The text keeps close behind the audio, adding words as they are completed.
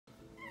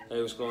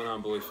Hey, what's going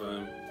on, Bully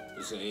Fam?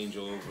 This is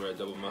Angel over at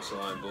Double Muscle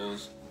Line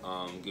Bulls,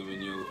 giving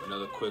you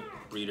another quick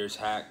breeder's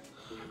hack.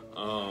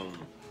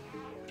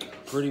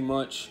 Pretty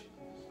much,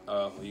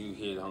 you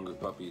hear the hungry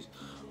puppies.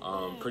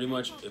 Pretty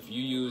much, if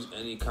you use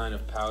any kind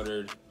of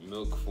powdered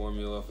milk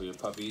formula for your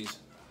puppies,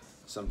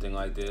 something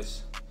like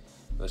this.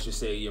 Let's just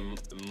say your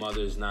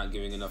mother's not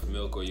giving enough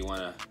milk, or you want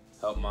to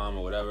help mom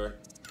or whatever.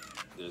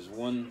 There's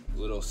one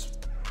little.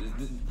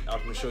 I'm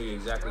gonna show you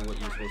exactly what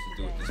you're supposed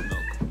to do with this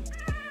milk.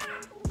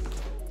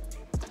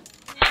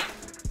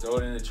 Throw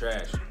it in the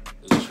trash.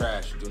 It's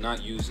trash. Do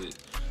not use it.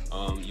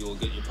 You will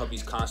get your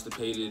puppies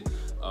constipated.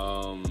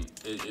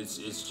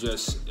 It's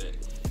just.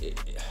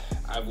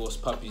 I've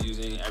lost puppies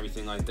using it,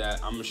 everything like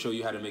that. I'm gonna show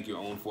you how to make your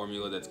own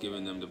formula that's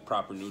giving them the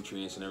proper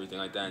nutrients and everything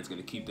like that. And it's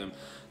gonna keep them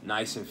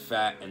nice and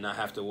fat and not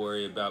have to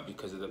worry about,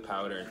 because of the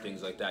powder and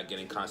things like that,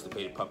 getting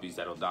constipated puppies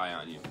that'll die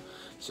on you.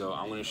 So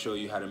I'm gonna show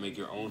you how to make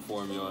your own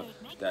formula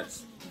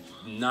that's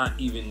not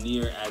even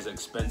near as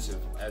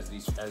expensive as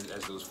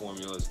those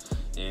formulas,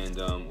 and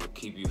will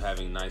keep you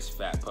having nice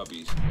fat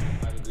puppies.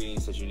 5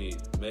 ingredients that you need: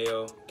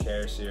 mayo,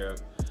 carrot syrup,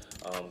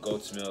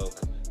 goat's milk,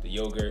 the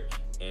yogurt,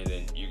 and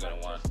then you're gonna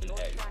want an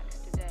egg.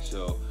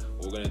 So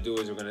what we're gonna do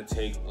is we're gonna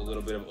take a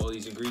little bit of all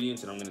these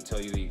ingredients, and I'm gonna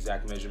tell you the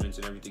exact measurements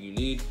and everything you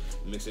need.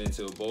 Mix it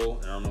into a bowl.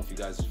 And I don't know if you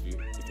guys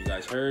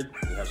heard,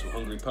 we have some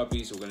hungry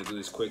puppies, so we're gonna do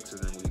this quick so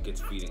then we can get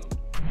to feeding them.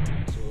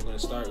 So what we're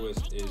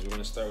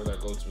gonna start with our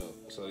goat's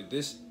milk. So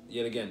this,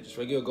 yet again, just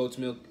regular goat's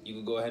milk. You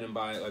can go ahead and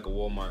buy it like a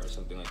Walmart or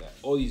something like that.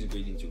 All these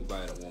ingredients you can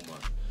buy at a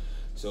Walmart.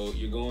 So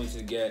you're going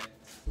to get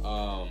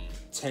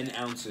 10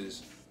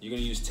 ounces. You're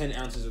gonna use 10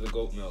 ounces of the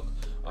goat milk.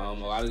 A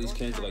lot of these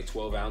cans are like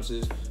 12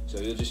 ounces. So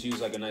you'll just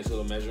use like a nice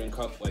little measuring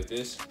cup like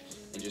this,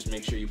 and just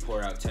make sure you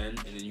pour out 10, and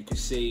then you can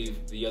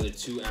save the other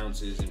 2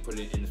 ounces and put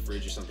it in the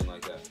fridge or something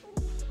like that.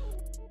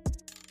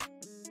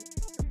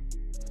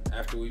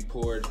 After we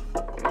poured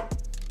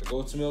the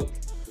goat's milk,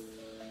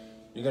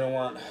 you're gonna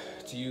want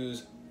to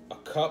use a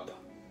cup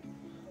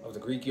of the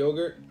Greek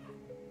yogurt.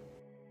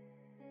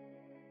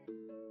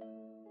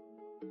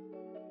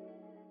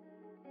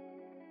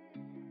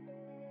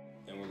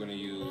 And we're gonna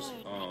use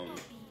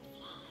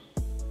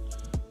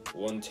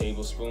 1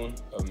 tablespoon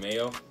of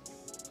mayo.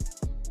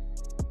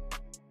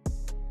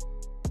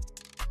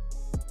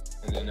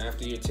 And then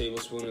after your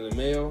tablespoon of the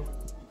mayo,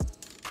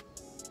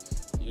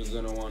 you're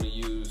gonna want to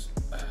use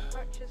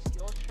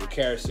your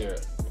carrot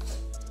syrup.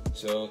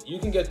 So you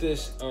can get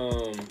this,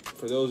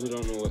 for those who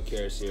don't know what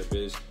carrot syrup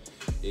is,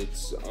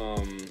 it's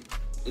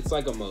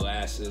like a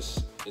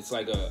molasses. It's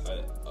like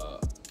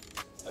a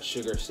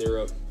sugar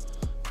syrup.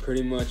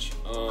 Pretty much,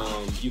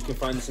 you can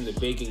find this in the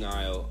baking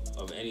aisle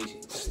of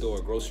any store,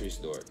 grocery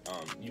store.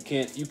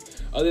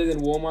 Other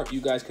than Walmart,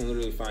 you guys can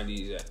literally find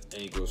these at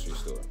any grocery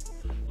store.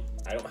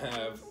 I don't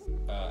have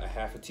a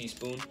half a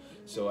teaspoon,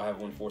 so I have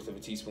 1/4 of a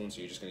teaspoon,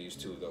 so you're just gonna use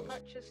 2 of those.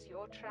 Purchase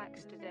your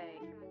tracks today.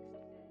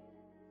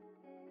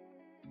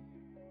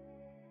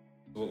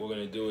 What we're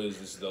gonna do is,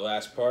 this is the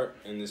last part,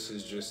 and this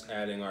is just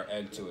adding our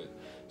egg to it.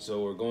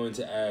 So we're going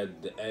to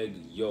add the egg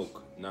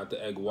yolk, not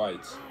the egg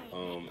whites.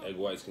 Egg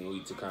whites can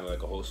lead to kind of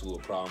like a whole slew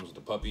of problems with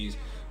the puppies.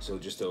 So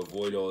just to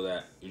avoid all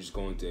that, you're just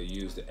going to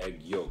use the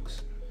egg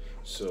yolks.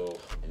 So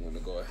I'm gonna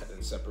go ahead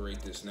and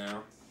separate this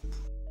now.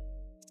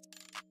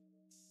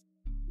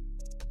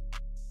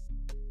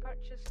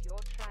 Purchase your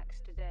tracks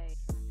today.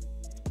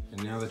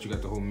 And now that you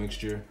got the whole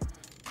mixture,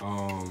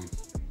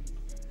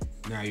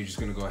 now you're just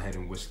gonna go ahead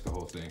and whisk the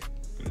whole thing.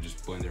 Gonna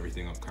just blend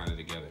everything up kind of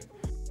together.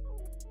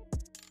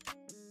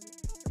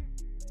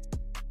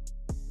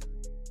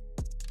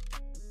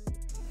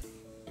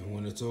 And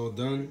when it's all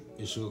done,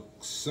 it should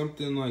look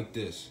something like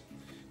this.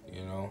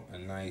 You know, a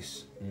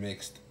nice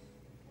mixed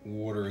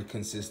watery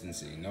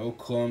consistency. No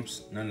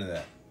clumps, none of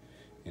that.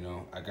 You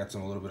know, I got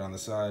some a little bit on the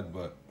side,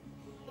 but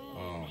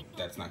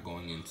that's not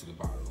going into the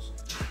bottles.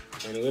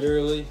 And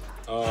literally,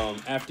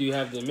 after you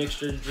have the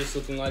mixture just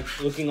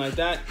looking like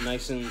that,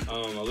 nice and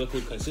a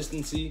liquid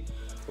consistency,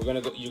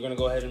 you're gonna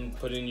go ahead and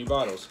put it in your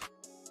bottles.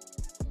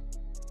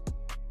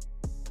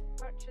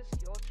 Purchase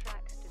your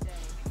tracks today.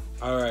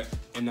 All right,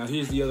 and now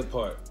here's the other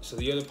part. So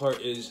the other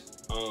part is,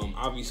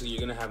 obviously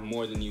you're gonna have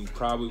more than you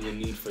probably will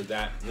need for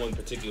that one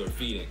particular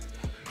feeding.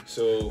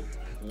 So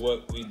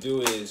what we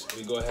do is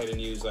we go ahead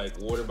and use like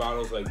water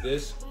bottles like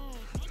this,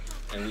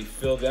 and we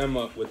fill them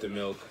up with the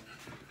milk.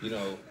 You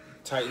know,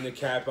 tighten the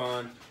cap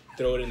on,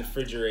 throw it in the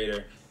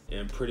refrigerator,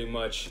 and pretty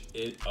much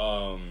it,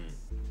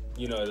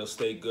 you know, it'll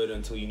stay good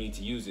until you need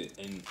to use it.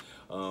 And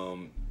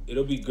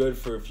it'll be good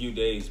for a few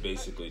days,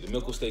 basically. The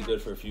milk will stay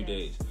good for a few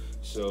days.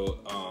 So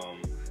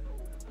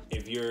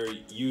if you're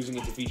using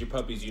it to feed your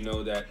puppies, you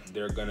know that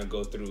they're gonna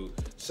go through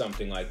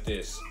something like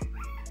this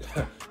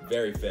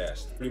very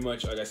fast. Pretty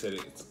much, like I said,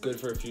 it's good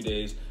for a few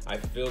days. I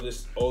fill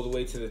this all the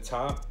way to the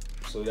top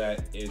so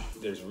that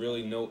there's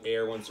really no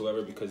air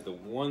whatsoever, because the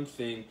one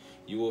thing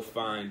you will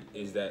find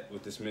is that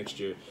with this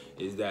mixture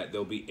is that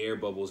there'll be air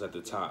bubbles at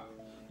the top.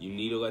 You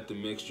need to let the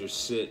mixture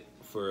sit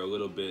for a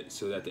little bit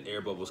so that the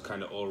air bubbles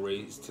kind of all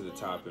raise to the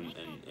top and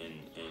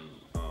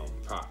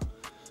pop.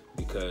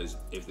 because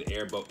if the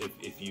air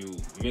if you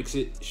mix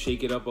it,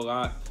 shake it up a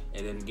lot,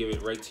 and then give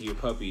it right to your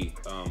puppy,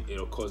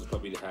 it'll cause the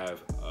puppy to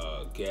have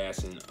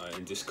gas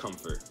and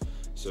discomfort.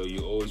 So you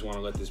always want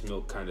to let this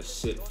milk kind of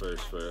sit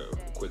first for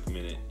a quick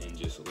minute and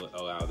just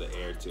allow the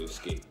air to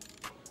escape.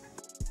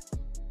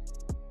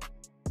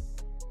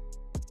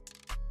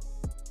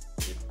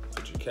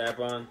 Put your cap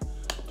on,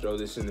 throw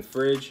this in the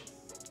fridge,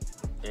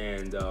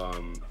 and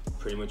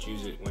pretty much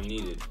use it when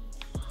needed.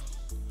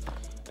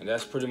 And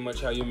that's pretty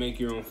much how you make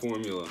your own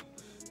formula.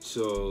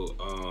 So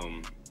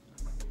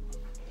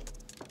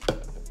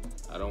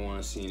I don't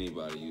want to see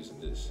anybody using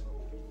this.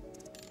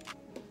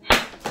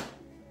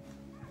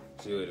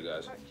 See you later,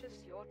 guys.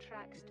 Purchase your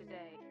tracks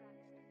today.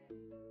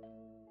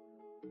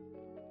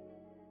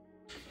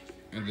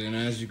 And then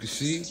as you can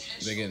see,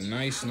 they get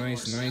nice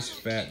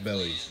fat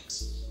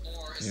bellies.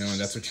 You know, and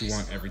that's what you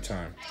want every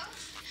time.